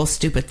a couple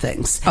stupid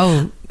things.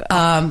 Oh.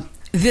 I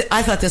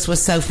thought this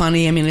was so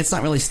funny. I mean, it's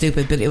not really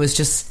stupid, but it was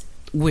just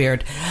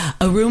weird.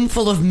 A room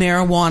full of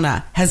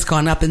marijuana has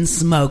gone up in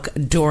smoke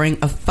during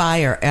a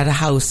fire at a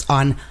house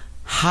on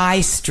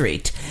High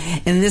Street.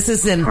 And this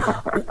is in,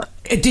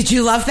 did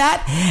you love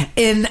that?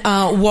 In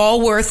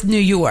Walworth, New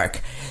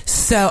York.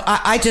 So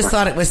I just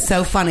thought it was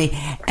so funny.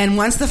 And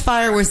once the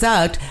fire was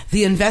out,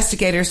 the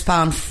investigators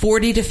found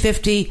 40 to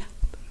 50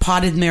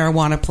 potted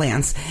marijuana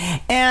plants.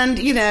 And,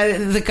 you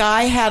know, the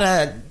guy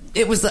had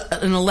it was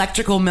an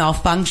electrical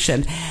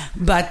malfunction,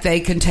 but they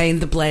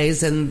contained the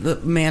blaze, and the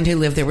man who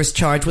lived there was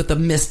charged with a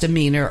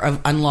misdemeanor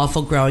of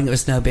unlawful growing. It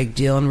was no big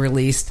deal and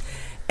released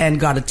and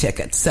got a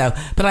ticket. So,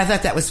 but I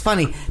thought that was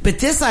funny. But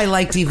this I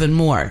liked even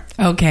more.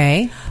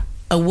 Okay.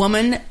 A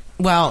woman,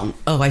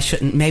 I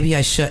shouldn't. Maybe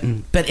I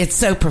shouldn't. But it's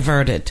so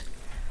perverted.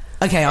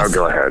 Okay.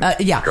 Go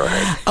ahead. Yeah. Go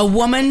ahead. A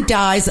woman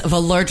dies of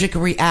allergic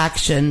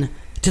reaction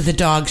to the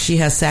dog she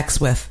has sex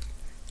with.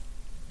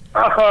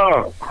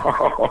 Oh.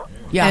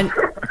 Yeah. And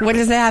what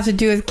does that have to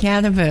do with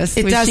cannabis?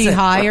 It Was she doesn't.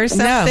 high or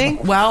something?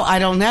 No. Well, I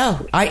don't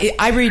know.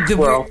 I read the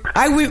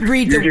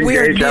read You the can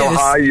weird gauge news. how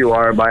high you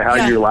are by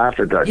how you laugh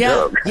at that Yeah,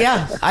 joke.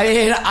 yeah.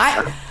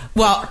 I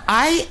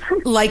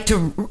like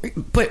to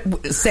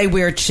say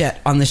weird shit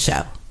on the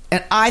show.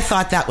 And I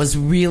thought that was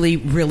really,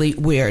 really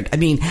weird. I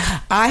mean,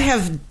 I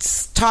have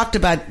talked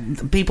about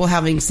people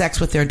having sex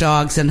with their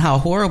dogs and how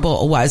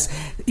horrible it was.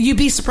 You'd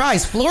be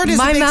surprised. Florida's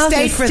a big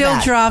state for that. My mouth is still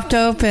dropped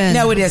open.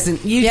 No, it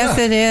isn't. Yes,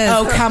 it is.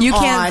 Oh, come on. You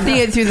can't see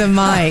it through the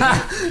mic.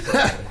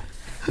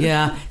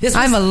 Yeah.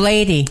 I'm a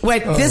lady.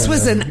 Wait, this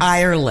was in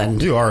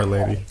Ireland. You are a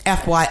lady.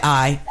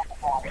 FYI.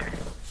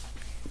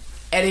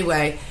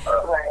 Anyway,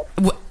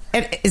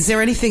 is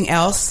there anything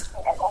else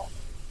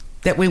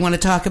that we want to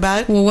talk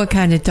about? Well, what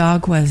kind of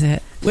dog was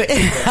it?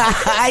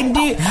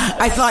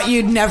 I thought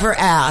you'd never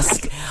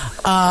ask.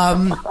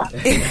 Not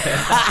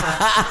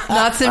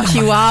some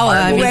Chihuahua.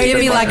 I mean, give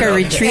me like a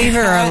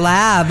retriever or a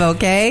lab,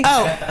 okay?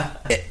 Oh,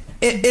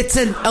 it's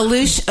an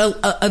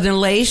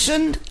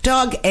elation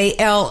dog.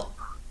 ALSATIAN.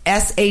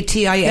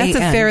 That's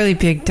a fairly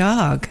big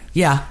dog.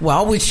 Yeah.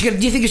 Well, do you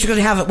think you should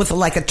have it with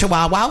like a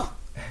Chihuahua?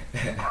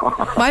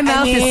 My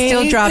mouth is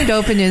still dropped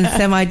open in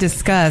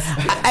semi-disgust.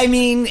 I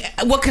mean,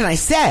 what can I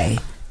say?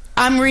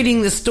 I'm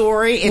reading the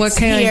story. It's what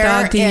kind here,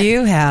 of dog do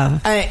you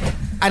have?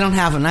 I don't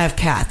have one. I have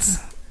cats.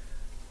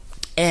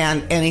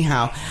 And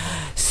anyhow,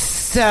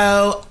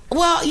 so,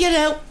 well, you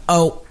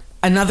know,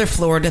 another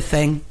Florida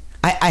thing.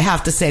 I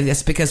have to say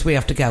this because we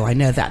have to go. I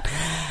know that.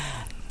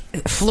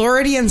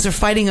 Floridians are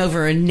fighting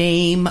over a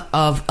name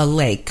of a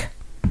lake.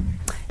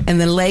 And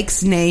the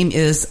lake's name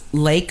is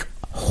Lake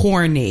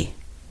Horny.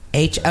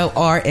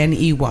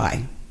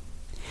 Horney.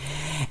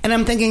 And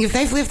I'm thinking, if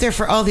they've lived there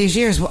for all these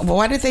years,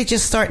 why did they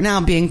just start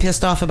now being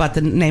pissed off about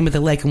the name of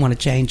the lake and want to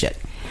change it?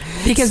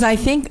 Because I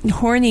think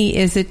horny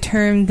is a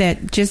term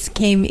that just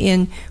came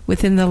in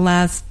within the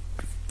last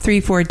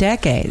 3-4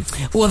 decades.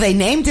 Well, they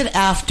named it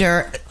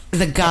after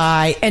the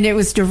guy. And it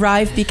was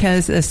derived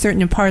because a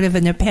certain part of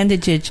an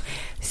appendage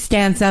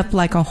stands up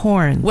like a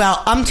horn.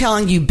 Well, I'm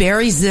telling you,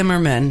 Barry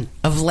Zimmerman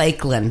of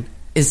Lakeland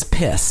is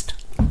pissed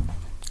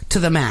to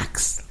the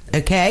max.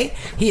 Okay?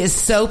 He is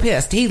so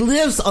pissed. He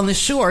lives on the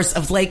shores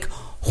of Lake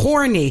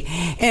Horny.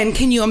 And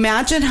can you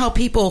imagine how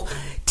people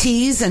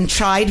tease and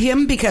chide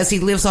him because he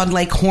lives on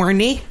Lake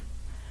Horny?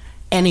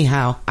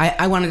 Anyhow,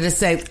 I wanted to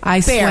say,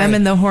 I swam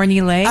in the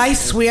Horny Lake. I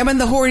swam in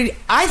the Horny.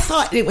 I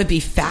thought it would be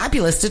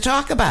fabulous to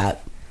talk about.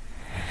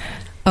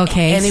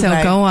 Okay, anyway.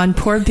 So go on.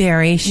 Poor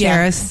Barry.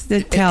 Share us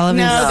the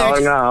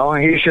television. No,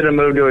 he should have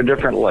moved to a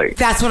different lake.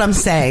 That's what I'm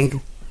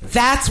saying.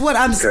 That's what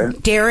I'm saying.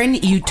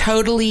 Darren, you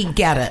totally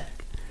get it.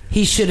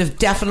 He should have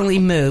definitely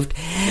moved.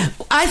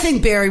 I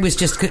think Barry was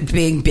just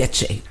being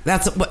bitchy.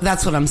 That's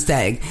what I'm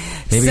saying.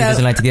 Maybe he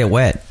doesn't like to get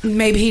wet.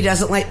 Maybe he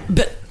doesn't like,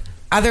 but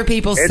other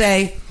people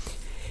say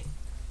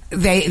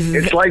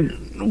it's like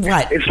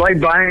what? It's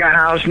like buying a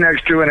house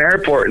next to an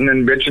airport and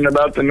then bitching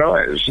about the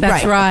noise.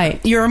 That's right.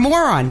 You're a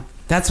moron.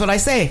 That's what I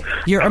say.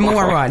 You're a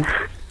moron.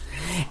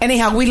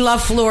 Anyhow, we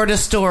love Florida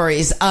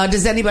stories.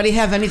 Does anybody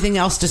have anything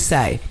else to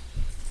say?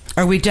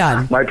 Are we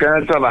done? My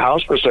parents have a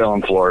house for sale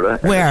in Florida.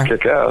 Where?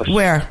 Kick-ass.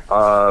 Where?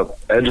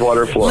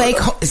 Edgewater,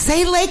 Florida.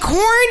 Say Lake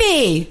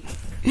Horny.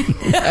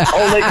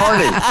 Lake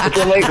Horny. It's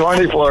in Lake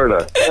Horny,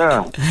 Florida.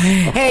 Yeah.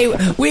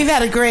 Hey, we've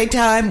had a great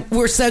time.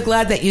 We're so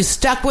glad that you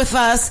stuck with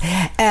us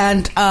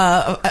and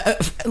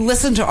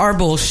listened to our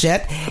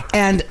bullshit.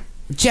 And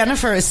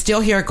Jennifer is still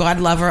here. God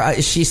love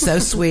her. She's so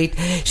sweet.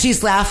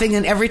 She's laughing,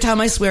 and every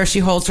time I swear, she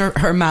holds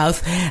her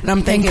mouth. And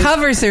I'm thinking, and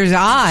covers her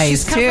eyes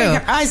she's too. Covering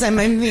her eyes. I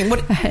mean,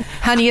 what?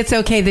 Honey, it's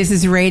okay. This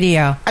is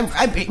radio.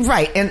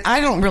 Right, and I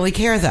don't really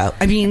care though.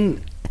 I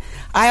mean,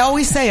 I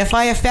always say if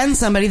I offend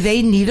somebody,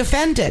 they need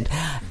offended.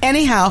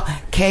 Anyhow,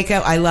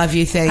 Keiko, I love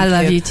you. Thank you. I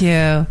love you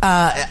too.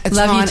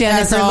 Love you,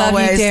 Jennifer. Love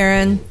you,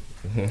 Darren.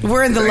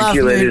 We're in the love mood. Thank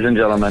you, ladies mood. and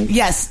gentlemen.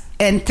 Yes,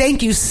 and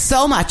thank you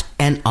so much.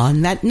 And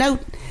on that note,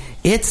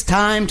 it's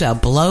time to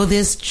blow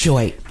this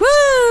joint. Woo!